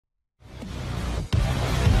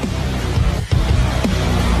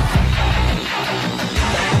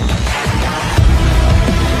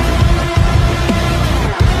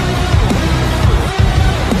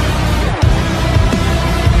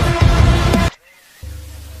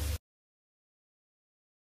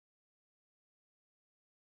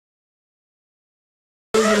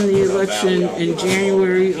election in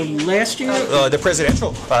January of last year? The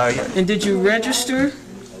presidential. And did you register?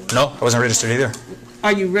 No, I wasn't registered either.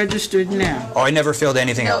 Are you registered now? Oh, I never filled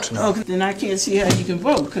anything out. No. Okay, then I can't see how you can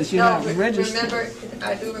vote because you're not registered. Remember,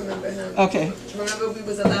 I do remember him. Okay. Remember, we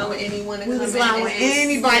was allowing anyone to come in. We was allowing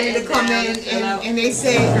anybody to come in, and they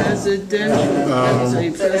say Presidential.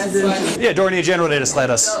 Yeah, Dorney General, they just let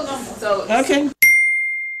us. Okay.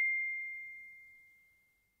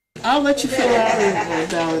 I'll let you fill out a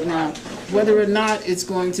ballot now. Whether or not it's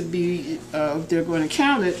going to be, they're going to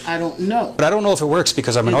count it, I don't know. But I don't know if it works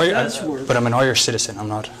because I'm an Irish. Work. But I'm an Irish citizen. I'm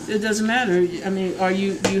not. It doesn't matter. I mean,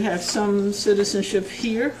 you have some citizenship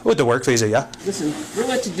here? With the work visa, yeah. Listen, we'll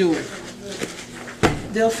let you do it.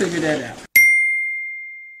 They'll figure that out.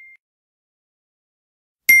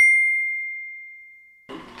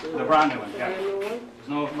 The brand new one, yeah. There's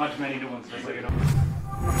no many new ones, just so you know.